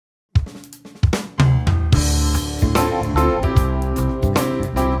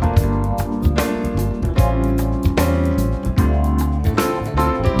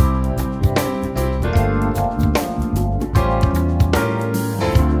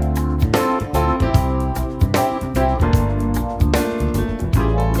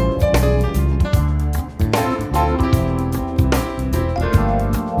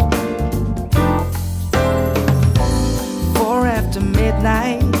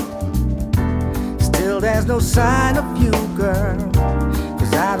there's no sign of you, girl,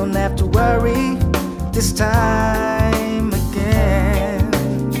 'cause I don't have to worry this time again.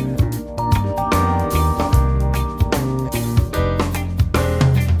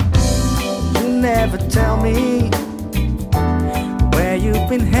 You never tell me where you've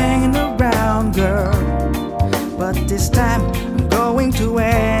been hanging around, girl, but this time I'm going to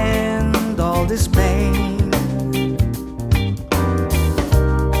end all this pain.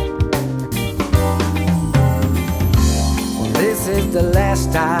 This is the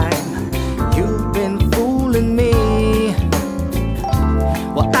last time you've been fooling me.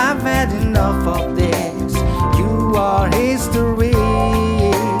 Well, I've had enough of this. You are history.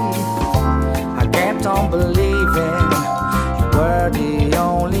 I kept on believing you were the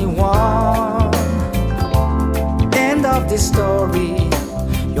only one. End of this story,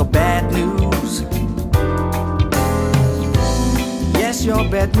 you're bad news. Yes, you're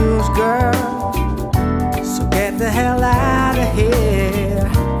bad news, girl. So get the hell out of here.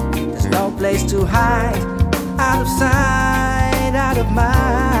 There's no place to hide. Out of sight, out of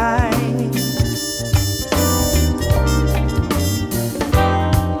mind.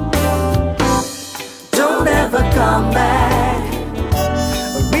 Don't ever come back.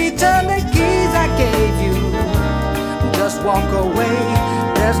 Return the keys I gave you. Just walk away.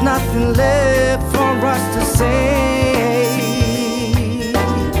 There's nothing left for us to say.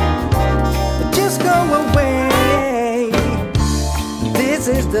 Just go away. This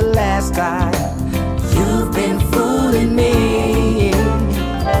is the last time you've been fooling me.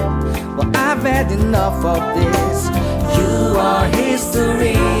 Well, I've had enough of this. You are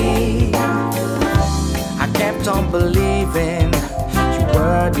history. I kept on believing you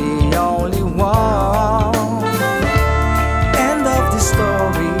were the only one. End of the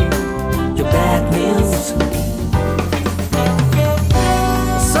story, you're bad news.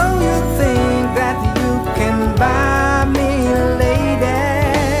 So you think that you can buy me, lady,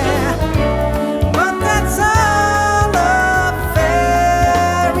 but that's all a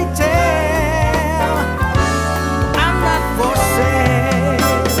fairy tale. I'm not for sale.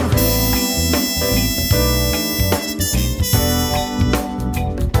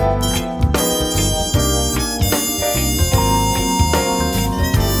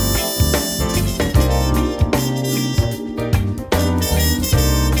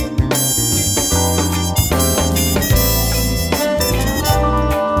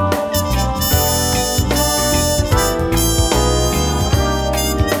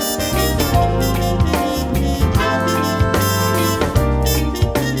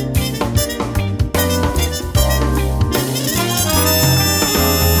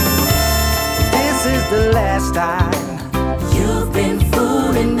 Time you've been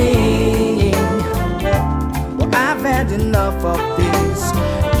fooling me. Well, I've had enough of this.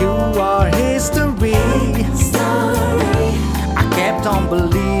 You are history. I kept on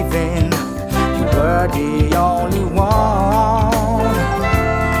believing you were the only one.